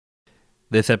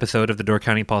This episode of the Door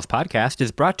County Pulse podcast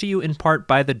is brought to you in part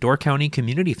by the Door County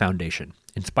Community Foundation,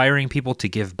 inspiring people to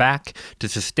give back, to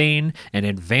sustain, and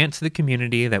advance the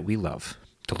community that we love.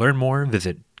 To learn more,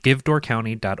 visit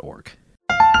givedoorcounty.org.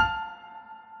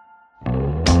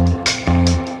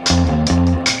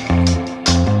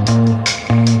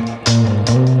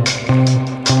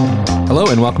 Hello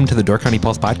and welcome to the Door County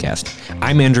Pulse podcast.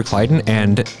 I'm Andrew Clyden,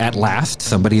 and at last,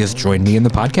 somebody has joined me in the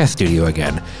podcast studio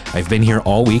again. I've been here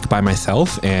all week by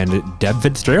myself, and Deb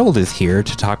Fitzgerald is here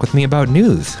to talk with me about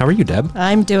news. How are you, Deb?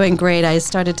 I'm doing great. I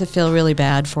started to feel really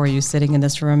bad for you sitting in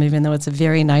this room, even though it's a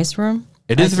very nice room.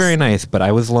 It is very nice, but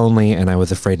I was lonely, and I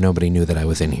was afraid nobody knew that I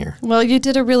was in here. Well, you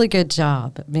did a really good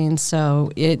job. I mean,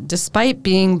 despite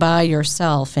being by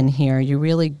yourself in here, you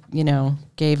really,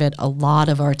 gave it a lot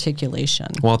of articulation.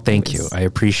 Well, thank you. I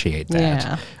appreciate that.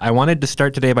 Yeah. I wanted to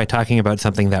start today by talking about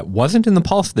something that wasn't in the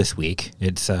Pulse this week.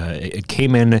 It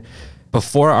came in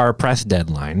before our press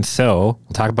deadline, so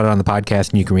we'll talk about it on the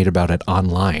podcast, and you can read about it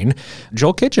online.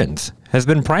 Joel Kitchens has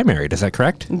been primaried. Is that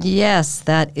correct? Yes,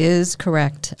 that is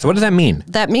correct. So what does that mean?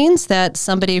 That means that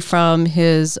somebody from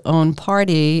his own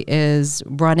party is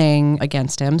running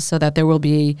against him, so that there will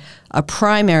be a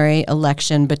primary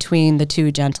election between the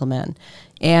two gentlemen.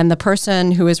 And the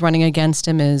person who is running against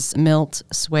him is Milt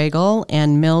Swagel,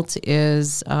 and Milt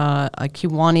is a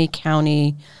Kewaunee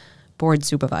County board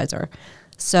supervisor.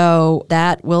 So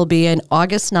that will be in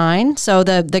August 9. So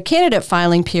the candidate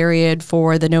filing period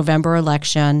for the November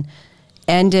election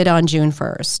ended on June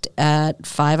 1st at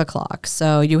 5 o'clock.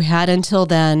 So you had until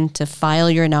then to file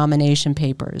your nomination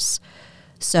papers.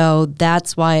 So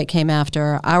that's why it came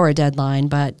after our deadline,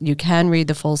 but you can read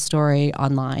the full story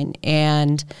online.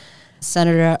 And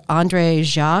Senator Andre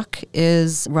Jacques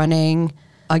is running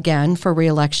again for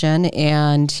re-election,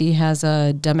 and he has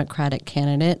a Democratic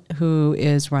candidate who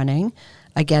is running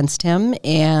against him,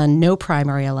 and no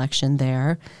primary election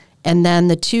there. And then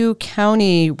the two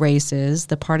county races,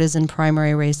 the partisan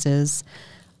primary races,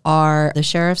 are the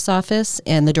sheriff's office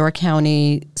and the Door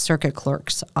County Circuit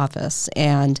Clerk's office.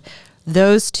 And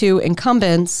those two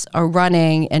incumbents are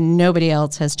running, and nobody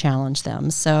else has challenged them.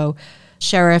 So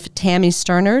Sheriff Tammy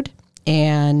Sternard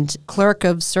and Clerk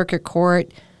of Circuit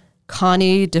Court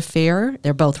Connie DeFeer,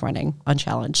 they're both running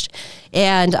unchallenged.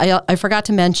 And I forgot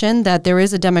to mention that there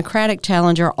is a Democratic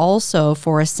challenger also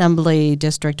for Assembly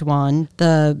District 1,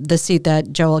 the seat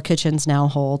that Joel Kitchens now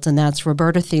holds, and that's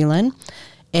Roberta Thielen.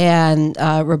 And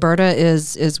Roberta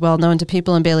is well known to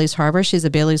people in Bailey's Harbor. She's a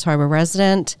Bailey's Harbor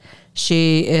resident.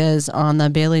 She is on the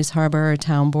Bailey's Harbor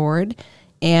Town Board.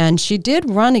 And she did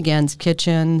run against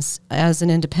Kitchens as an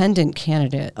independent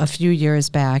candidate a few years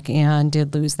back and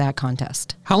did lose that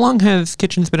contest. How long has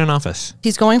Kitchens been in office?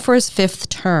 He's going for his fifth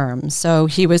term. So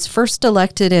he was first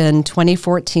elected in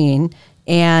 2014,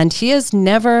 and he has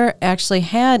never actually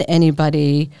had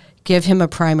anybody give him a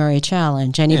primary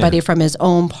challenge, anybody from his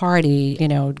own party,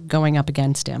 going up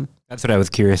against him. That's what I was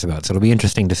curious about. So it'll be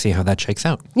interesting to see how that shakes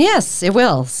out. Yes, it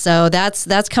will. So that's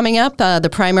coming up. The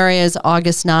primary is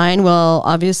August 9. We'll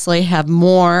obviously have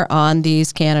more on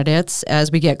these candidates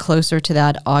as we get closer to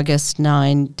that August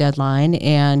 9 deadline.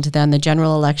 And then the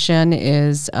general election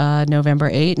is November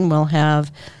 8, and we'll have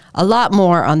a lot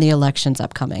more on the elections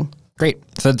upcoming. Great.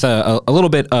 So that's a little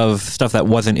bit of stuff that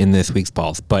wasn't in this week's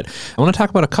Pulse, but I want to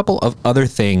talk about a couple of other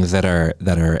things that are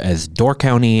as Door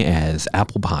County as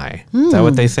apple pie. Is that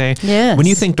what they say? Yes. When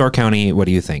you think Door County, what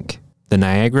do you think? The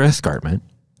Niagara Escarpment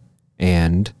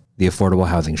and the affordable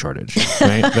housing shortage,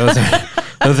 right?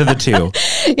 Those are the two.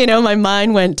 My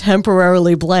mind went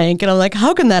temporarily blank, and I'm like,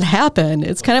 how can that happen?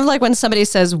 It's kind of like when somebody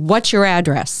says, "What's your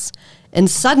address?" And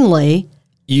suddenly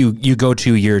You go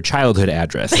to your childhood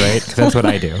address, right? 'Cause that's what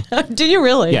I do. Do you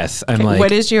really? Yes. I'm like,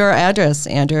 what is your address,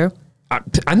 Andrew?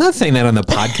 I'm not saying that on the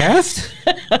podcast.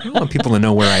 I don't want people to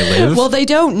know where I live. Well, they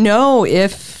don't know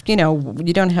if, you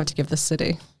don't have to give the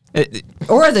city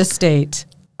or the state.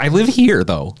 I live here,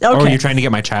 though. Okay. Oh, you're trying to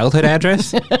get my childhood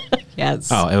address? Yes.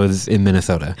 Oh, it was in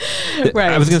Minnesota.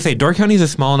 Right. I was going to say, Door County is a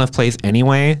small enough place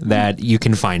anyway that you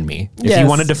can find me. If you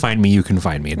wanted to find me, you can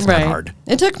find me. It's not hard.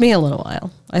 It took me a little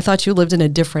while. I thought you lived in a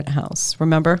different house,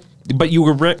 remember? But you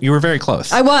were very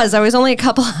close. I was only a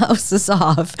couple houses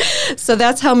off. So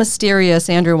that's how mysterious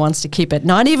Andrew wants to keep it.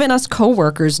 Not even us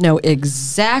coworkers know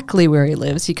exactly where he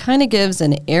lives. He kind of gives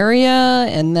an area,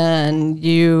 and then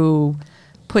you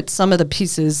put some of the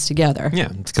pieces together. Yeah,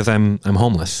 it's because I'm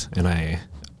homeless, and I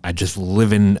I just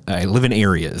live in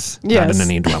areas, not in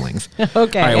any dwellings. Okay.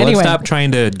 All right, well, let's stop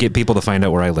trying to get people to find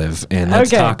out where I live, and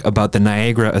let's talk about the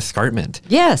Niagara Escarpment.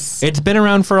 Yes. It's been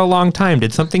around for a long time.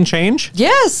 Did something change?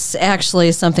 Yes,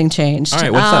 actually, something changed. All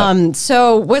right, what's up?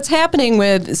 So what's happening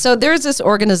there's this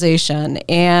organization,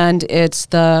 and it's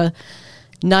the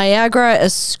Niagara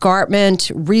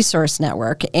Escarpment Resource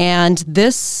Network, and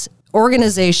this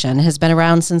organization has been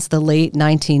around since the late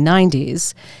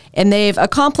 1990s, and they've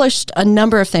accomplished a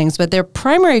number of things, but their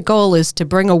primary goal is to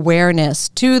bring awareness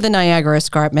to the Niagara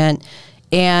Escarpment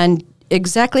and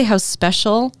exactly how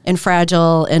special and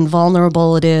fragile and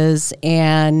vulnerable it is,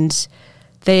 and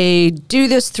they do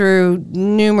this through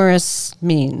numerous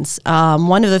means.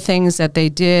 One of the things that they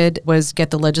did was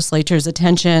get the legislature's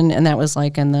attention, and that was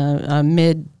like in the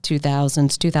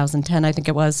mid-2000s, 2010, I think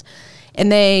it was,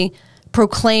 and they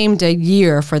proclaimed a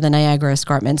year for the Niagara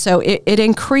Escarpment. So it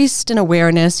increased in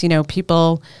awareness.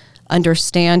 People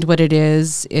understand what it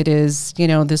is. It is,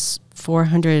 this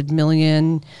 400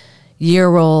 million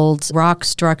year old rock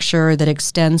structure that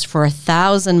extends for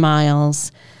 1,000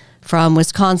 miles from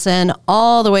Wisconsin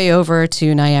all the way over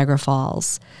to Niagara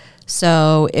Falls.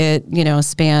 So it,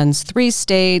 spans 3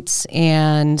 states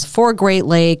and 4 Great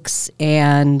Lakes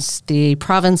and the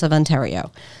province of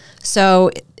Ontario. So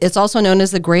it's also known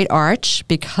as the Great Arch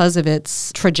because of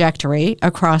its trajectory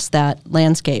across that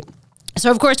landscape. So,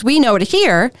 of course, we know it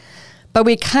here, but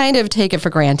we kind of take it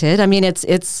for granted. I mean,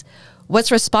 it's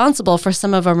what's responsible for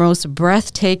some of our most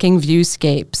breathtaking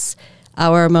viewscapes,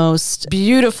 our most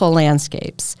beautiful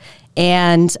landscapes.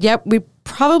 And yet we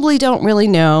probably don't really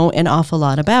know an awful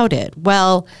lot about it.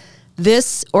 Well,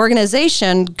 this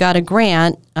organization got a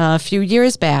grant a few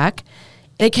years back.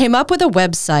 They came up with a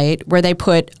website where they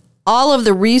put all of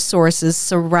the resources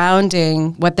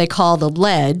surrounding what they call the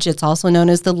ledge. It's also known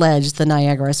as the ledge, the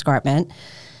Niagara Escarpment.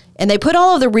 And they put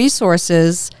all of the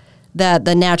resources, that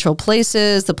the natural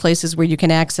places, the places where you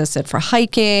can access it for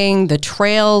hiking, the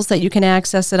trails that you can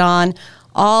access it on,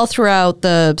 all throughout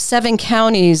the 7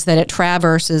 counties that it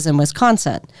traverses in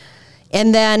Wisconsin.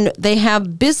 And then they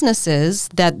have businesses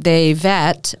that they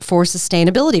vet for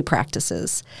sustainability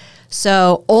practices.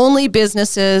 So only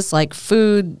businesses like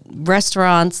food,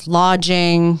 restaurants,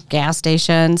 lodging, gas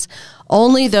stations,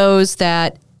 only those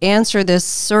that answer this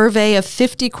survey of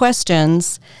 50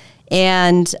 questions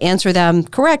and answer them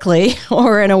correctly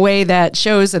or in a way that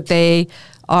shows that they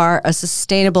are a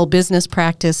sustainable business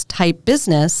practice type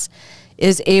business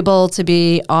is able to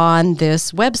be on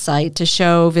this website to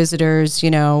show visitors,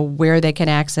 where they can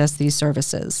access these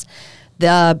services.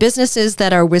 The businesses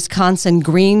that are Wisconsin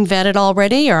green vetted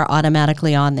already are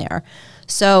automatically on there.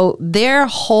 So their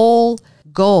whole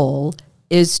goal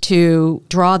is to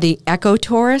draw the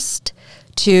eco-tourist,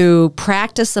 to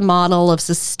practice a model of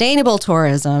sustainable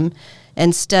tourism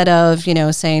instead of,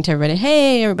 saying to everybody,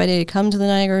 hey, everybody come to the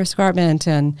Niagara Escarpment,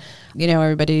 and,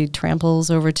 everybody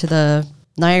tramples over to the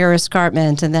Niagara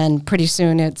Escarpment, and then pretty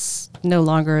soon it's no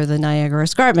longer the Niagara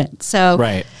Escarpment. So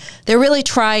they're really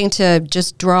trying to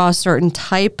just draw a certain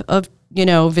type of,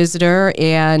 visitor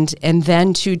and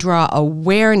then to draw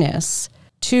awareness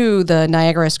to the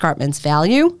Niagara Escarpment's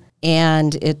value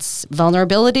and its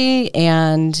vulnerability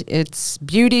and its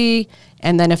beauty.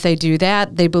 And then if they do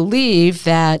that, they believe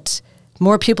that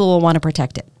more people will want to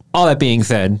protect it. All that being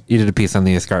said, you did a piece on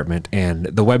the escarpment, and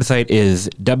the website is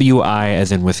WI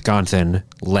as in Wisconsin,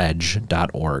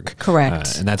 ledge.org.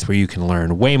 Correct. And that's where you can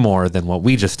learn way more than what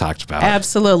we just talked about.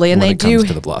 Absolutely. And when they it comes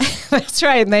to the bluff. That's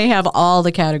right. And they have all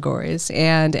the categories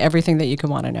and everything that you can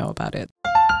want to know about it.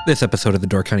 This episode of the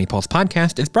Door County Pulse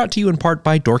podcast is brought to you in part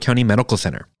by Door County Medical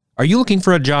Center. Are you looking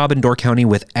for a job in Door County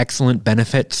with excellent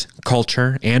benefits,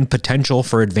 culture, and potential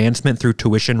for advancement through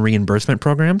tuition reimbursement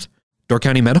programs? Door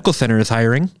County Medical Center is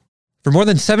hiring. For more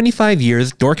than 75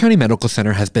 years, Door County Medical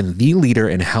Center has been the leader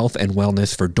in health and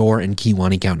wellness for Door and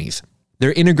Kewaunee counties.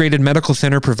 Their integrated medical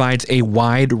center provides a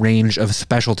wide range of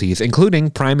specialties,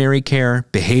 including primary care,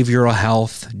 behavioral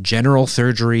health, general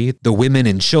surgery, the Women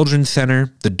and Children's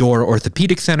Center, the Door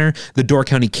Orthopedic Center, the Door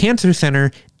County Cancer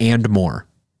Center, and more.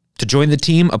 To join the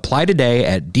team, apply today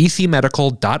at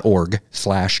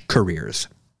dcmedical.org/careers.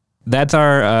 That's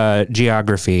our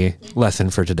geography lesson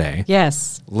for today.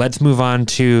 Yes. Let's move on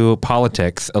to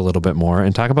politics a little bit more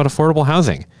and talk about affordable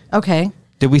housing. Okay.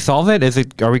 Did we solve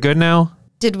it? Are we good now?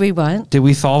 Did we what? Did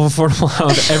we solve affordable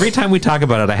housing? Every time we talk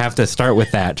about it, I have to start with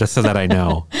that just so that I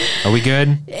know. Are we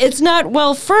good? It's not.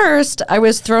 Well, first, I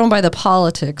was thrown by the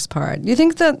politics part. You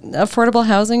think that affordable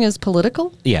housing is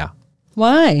political? Yeah.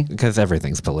 Why? Because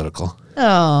everything's political.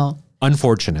 Oh.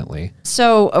 Unfortunately.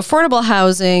 So affordable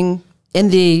housing in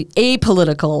the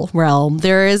apolitical realm,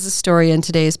 there is a story in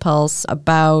today's Pulse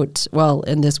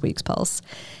in this week's Pulse.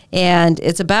 And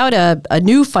it's about a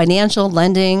new financial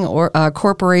lending or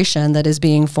corporation that is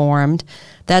being formed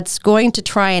that's going to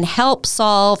try and help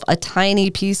solve a tiny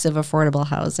piece of affordable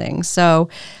housing. So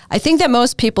I think that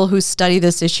most people who study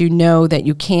this issue know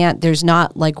that there's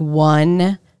not like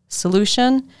one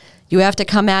solution. You have to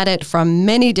come at it from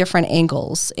many different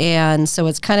angles. And so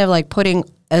it's kind of like putting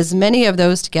as many of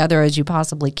those together as you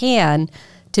possibly can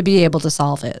to be able to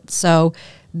solve it. So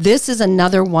this is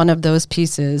another one of those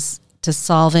pieces to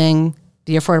solving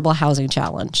the affordable housing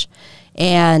challenge.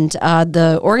 And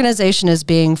the organization is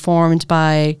being formed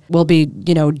will be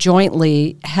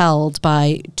jointly held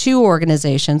by two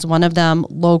organizations, one of them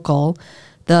local,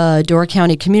 the Door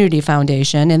County Community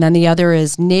Foundation, and then the other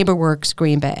is NeighborWorks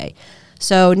Green Bay.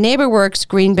 So NeighborWorks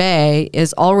Green Bay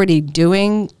is already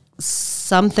doing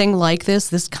something like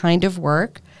this kind of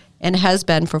work, and has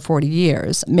been for 40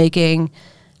 years, making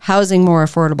housing more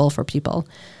affordable for people.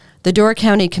 The Door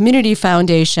County Community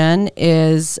Foundation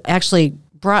is actually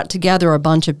brought together a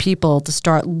bunch of people to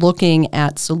start looking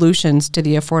at solutions to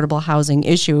the affordable housing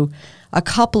issue a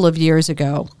couple of years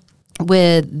ago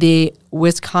with the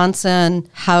Wisconsin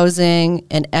Housing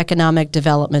and Economic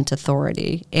Development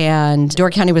Authority. And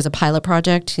Door County was a pilot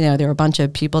project. There were a bunch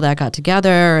of people that got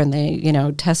together and they,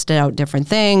 tested out different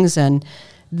things. And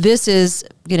this is,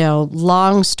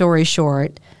 long story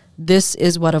short, this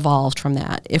is what evolved from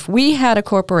that. If we had a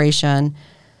corporation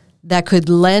that could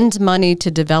lend money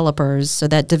to developers so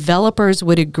that developers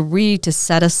would agree to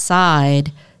set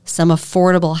aside some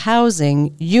affordable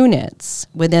housing units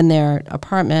within their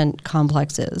apartment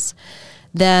complexes,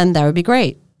 then that would be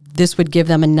great. This would give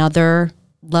them another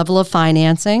level of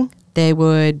financing. They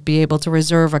would be able to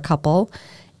reserve a couple,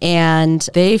 and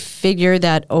they figure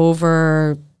that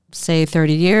over, say,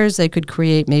 30 years, they could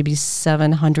create maybe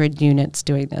 700 units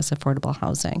doing this affordable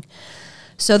housing.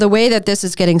 So the way that this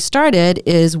is getting started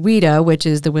is WHEDA, which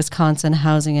is the Wisconsin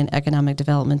Housing and Economic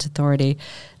Development Authority.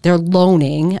 They're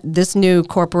loaning this new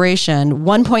corporation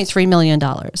 $1.3 million.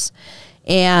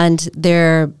 And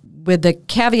they're with the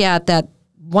caveat that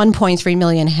 $1.3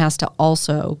 million has to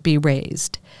also be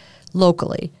raised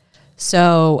locally.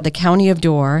 So the County of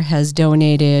Door has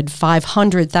donated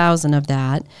 $500,000 of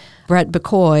that. Brett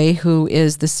Bacoy, who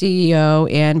is the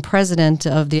CEO and president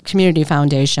of the Community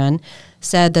Foundation,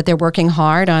 said that they're working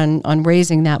hard on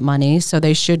raising that money, so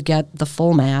they should get the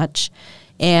full match,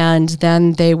 and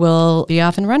then they will be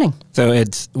off and running. So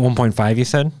it's 1.5, you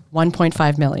said?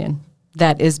 1.5 million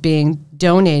that is being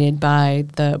donated by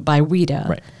WHEDA,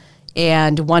 right,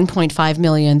 and 1.5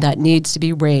 million that needs to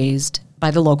be raised by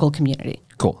the local community.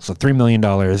 Cool. So $3 million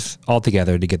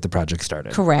altogether to get the project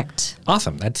started. Correct.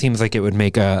 Awesome. That seems like it would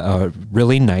make a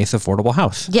really nice, affordable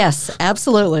house. Yes,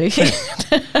 absolutely.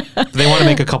 They want to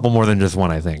make a couple more than just one,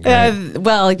 I think. Right?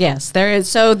 Well, yes. There is.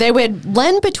 So they would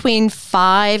lend between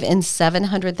 $500,000 and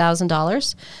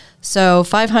 $700,000. So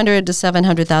 $500,000 to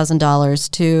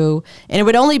 $700,000 and it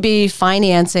would only be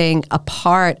financing a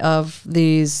part of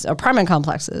these apartment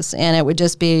complexes, and it would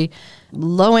just be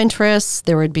low interest.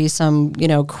 There would be some,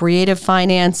 creative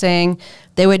financing.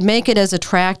 They would make it as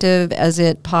attractive as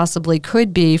it possibly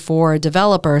could be for a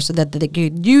developer so that they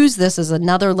could use this as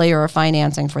another layer of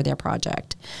financing for their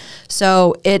project.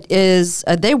 So it is,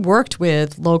 they worked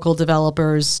with local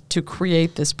developers to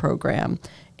create this program.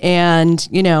 And,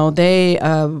 they,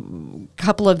 a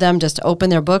couple of them just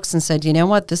opened their books and said, you know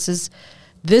what, this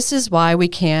is why we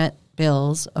can't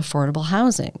build affordable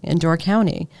housing in Door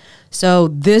County. So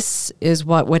this is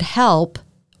what would help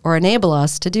or enable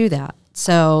us to do that.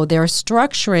 So they're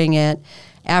structuring it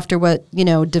after what,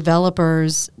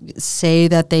 developers say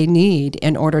that they need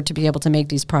in order to be able to make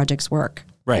these projects work.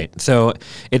 Right. So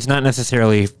it's not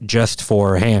necessarily just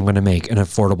for, hey, I'm going to make an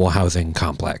affordable housing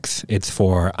complex. It's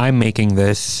for, I'm making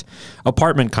this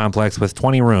apartment complex with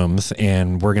 20 rooms,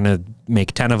 and we're going to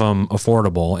make 10 of them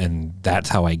affordable, and that's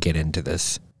how I get into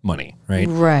this money, right?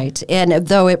 Right. And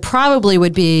though it probably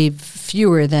would be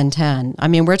fewer than 10. I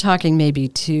mean, we're talking maybe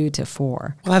 2 to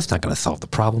 4. Well, that's not going to solve the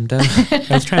problem, Deb. I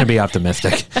was trying to be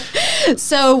optimistic.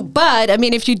 So, but I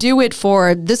mean, if you do it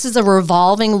this is a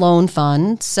revolving loan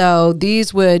fund. So the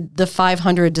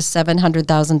 $500,000 to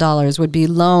 $700,000 would be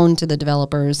loaned to the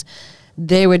developers.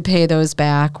 They would pay those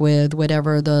back with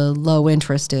whatever the low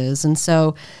interest is. And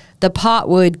so the pot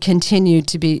would continue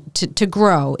to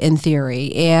grow in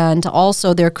theory. And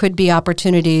also there could be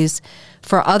opportunities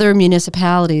for other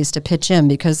municipalities to pitch in,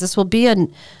 because this will be a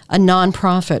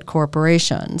nonprofit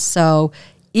corporation. So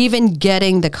even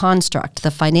getting the construct,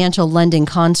 the financial lending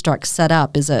construct set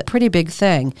up is a pretty big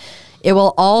thing. It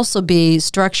will also be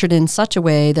structured in such a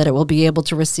way that it will be able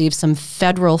to receive some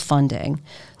federal funding.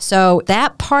 So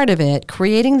that part of it,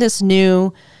 creating this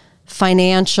new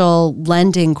financial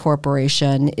lending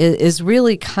corporation is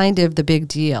really kind of the big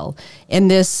deal. And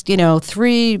this,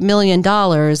 $3 million,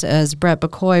 as Brett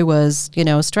McCoy was,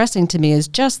 stressing to me, is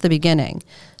just the beginning.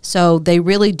 So they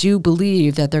really do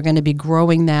believe that they're going to be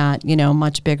growing that,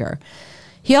 much bigger.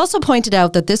 He also pointed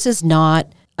out that this is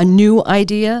not a new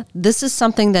idea. This is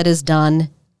something that is done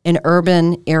in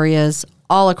urban areas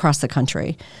all across the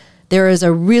country. There is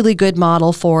a really good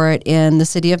model for it in the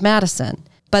city of Madison.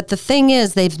 But the thing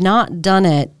is, they've not done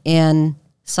it in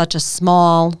such a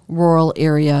small rural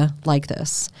area like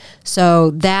this.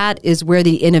 So that is where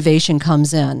the innovation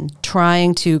comes in,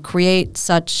 trying to create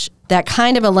that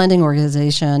kind of a lending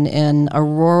organization in a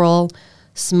rural,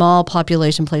 small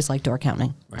population place like Door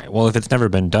County. Right. Well, if it's never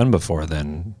been done before,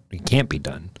 then it can't be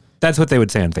done. That's what they would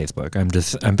say on Facebook.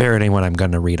 I'm parroting what I'm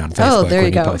going to read on Facebook. Oh, there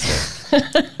you go. Post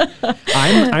it.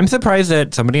 I'm surprised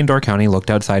that somebody in Door County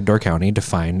looked outside Door County to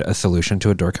find a solution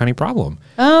to a Door County problem.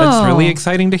 Oh. That's really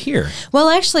exciting to hear. Well,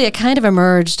 actually, it kind of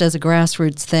emerged as a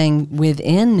grassroots thing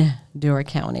within Door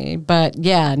County. But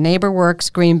yeah,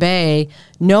 NeighborWorks Green Bay,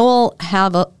 Noel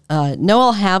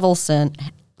Havelson.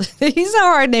 He's a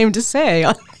hard name to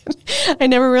say. I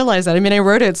never realized that. I mean, I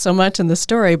wrote it so much in the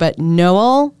story, but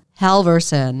Noel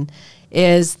Halverson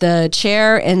is the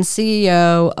chair and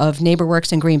CEO of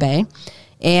NeighborWorks in Green Bay.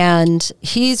 And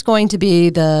he's going to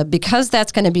be because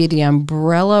that's going to be the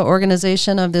umbrella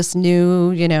organization of this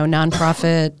new,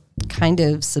 nonprofit kind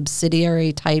of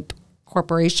subsidiary type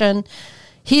corporation.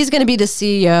 He's going to be the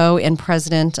CEO and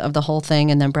president of the whole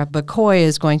thing. And then Brett McCoy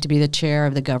is going to be the chair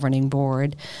of the governing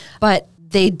board. But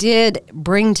they did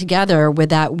bring together with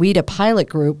that WIDA pilot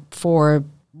group for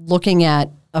looking at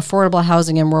affordable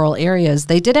housing in rural areas.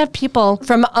 They did have people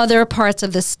from other parts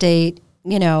of the state,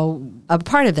 a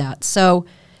part of that. So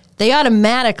they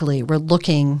automatically were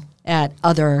looking at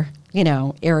other,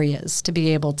 areas to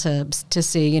be able to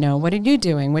see, what are you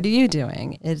doing? What are you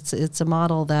doing? It's a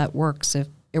model that works if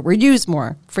it were used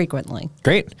more frequently.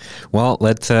 Great. Well,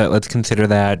 let's consider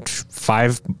that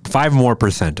 5% more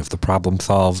of the problem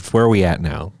solved. Where are we at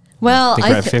now? Well,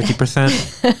 I think we're at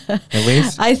 50% at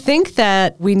least. I think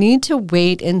that we need to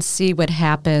wait and see what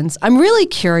happens. I'm really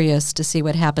curious to see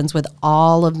what happens with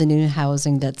all of the new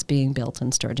housing that's being built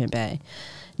in Sturgeon Bay.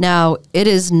 Now, it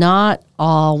is not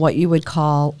all what you would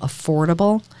call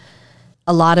affordable.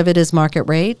 A lot of it is market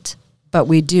rate, but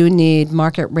we do need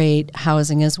market rate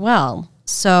housing as well.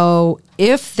 So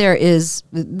if there's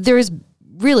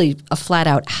really a flat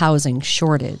out housing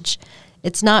shortage.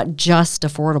 It's not just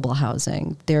affordable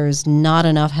housing. There's not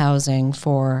enough housing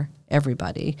for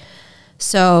everybody.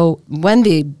 So when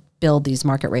they build these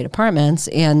market rate apartments,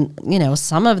 and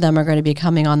some of them are going to be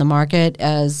coming on the market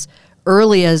as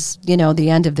early as the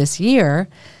end of this year,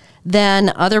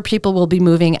 then other people will be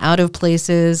moving out of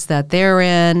places that they're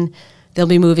in. They'll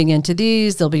be moving into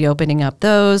these. They'll be opening up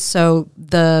those. So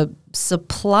the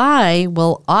supply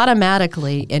will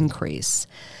automatically increase.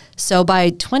 So by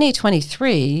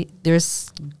 2023, there's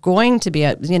going to be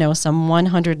some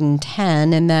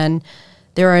 110, and then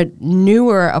there are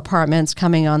newer apartments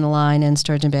coming on the line in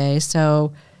Sturgeon Bay.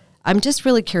 So I'm just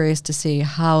really curious to see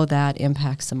how that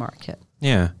impacts the market.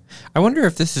 Yeah. I wonder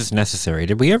if this is necessary.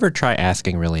 Did we ever try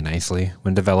asking really nicely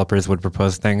when developers would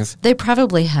propose things? They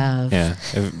probably have. Yeah.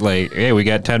 Hey, we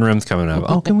got 10 rooms coming up.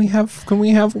 Oh, can we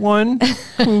have one?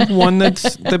 One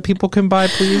that people can buy,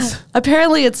 please?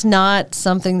 Apparently it's not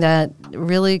something that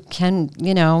really can,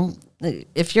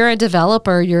 if you're a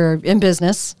developer, you're in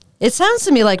business. It sounds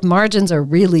to me like margins are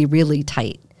really, really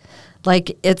tight.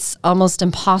 Like it's almost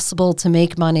impossible to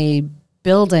make money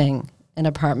building an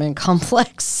apartment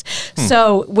complex.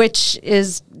 So, which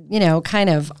is, kind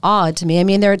of odd to me. I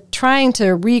mean, they're trying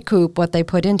to recoup what they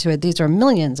put into it. These are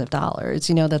millions of dollars,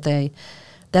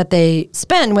 that they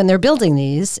spend when they're building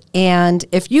these. And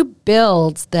if you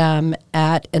build them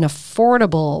at an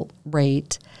affordable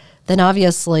rate, then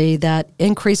obviously that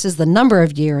increases the number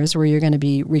of years where you're going to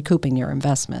be recouping your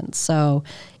investment. So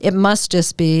it must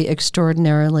just be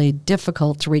extraordinarily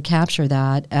difficult to recapture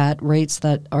that at rates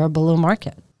that are below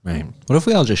market. Right. What if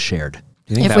we all just shared?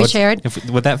 Do you think if we shared?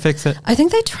 Would that fix it? I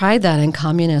think they tried that in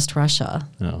communist Russia.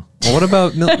 No. Well, what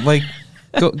about go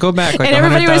back like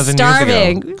 100,000 years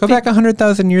ago? Go back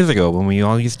 100,000 years ago when we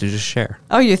all used to just share.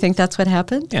 Oh, you think that's what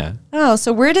happened? Yeah. Oh,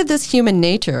 so where did this human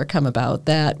nature come about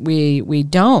that we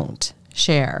don't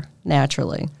share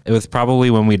naturally. It was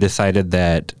probably when we decided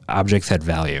that objects had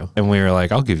value. And we were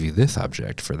like, I'll give you this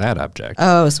object for that object.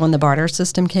 Oh, so when the barter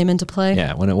system came into play?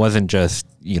 Yeah, when it wasn't just,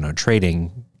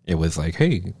 trading, it was like,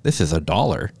 hey, this is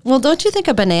 $1. Well, don't you think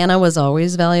a banana was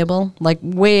always valuable? Like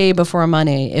way before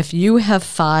money. If you have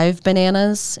 5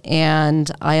 bananas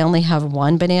and I only have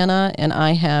 1 banana and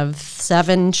I have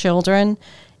 7 children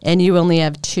and you only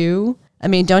have 2, I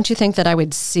mean, don't you think that I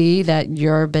would see that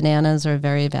your bananas are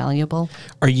very valuable?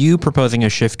 Are you proposing a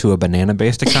shift to a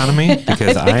banana-based economy?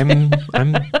 Because I'm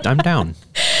down.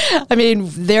 I mean,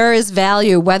 there is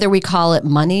value, whether we call it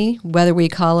money, whether we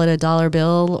call it a dollar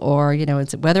bill, or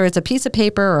whether it's a piece of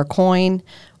paper or a coin,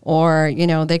 or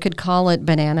they could call it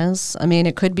bananas. I mean,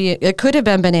 it could have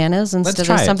been bananas instead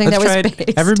of something that was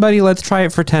based. Everybody, let's try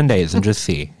it for 10 days and just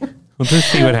see. We'll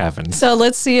just see what happens. So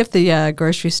let's see if the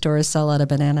grocery stores sell out of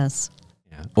bananas.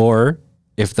 Or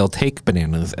if they'll take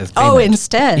bananas as payment. Oh,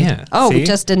 instead. Yeah. We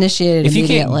just initiated if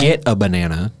immediately. If you can't get a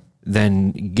banana,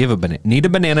 then give a banana. Need a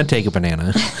banana, take a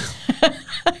banana. All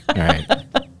right.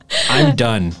 I'm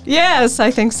done. Yes, I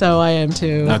think so. I am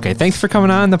too. Okay. Thanks for coming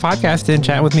on the podcast and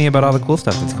chatting with me about all the cool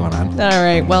stuff that's going on. All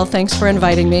right. Well, thanks for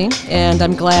inviting me, and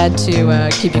I'm glad to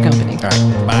keep you company. All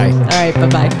right. Bye. All right.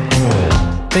 Bye-bye.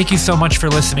 Thank you so much for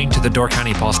listening to the Door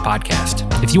County Pulse podcast.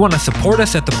 If you want to support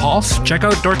us at the Pulse, check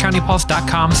out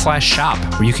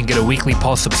doorcountypulse.com/shop, where you can get a weekly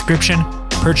Pulse subscription,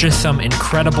 purchase some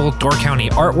incredible Door County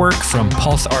artwork from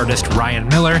Pulse artist Ryan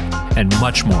Miller, and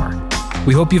much more.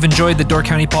 We hope you've enjoyed the Door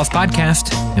County Pulse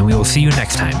podcast, and we will see you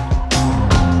next time.